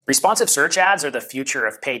Responsive search ads are the future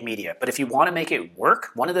of paid media, but if you want to make it work,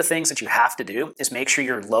 one of the things that you have to do is make sure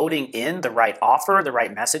you're loading in the right offer, the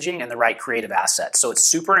right messaging, and the right creative assets. So it's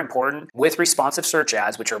super important with responsive search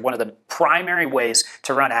ads, which are one of the primary ways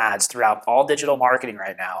to run ads throughout all digital marketing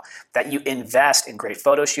right now, that you invest in great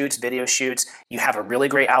photo shoots, video shoots, you have a really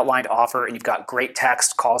great outlined offer, and you've got great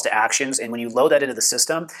text, calls to actions, and when you load that into the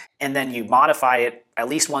system, and then you modify it at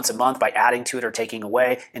least once a month by adding to it or taking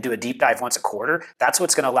away, and do a deep dive once a quarter, that's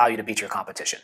what's going to allow you to beat your competition.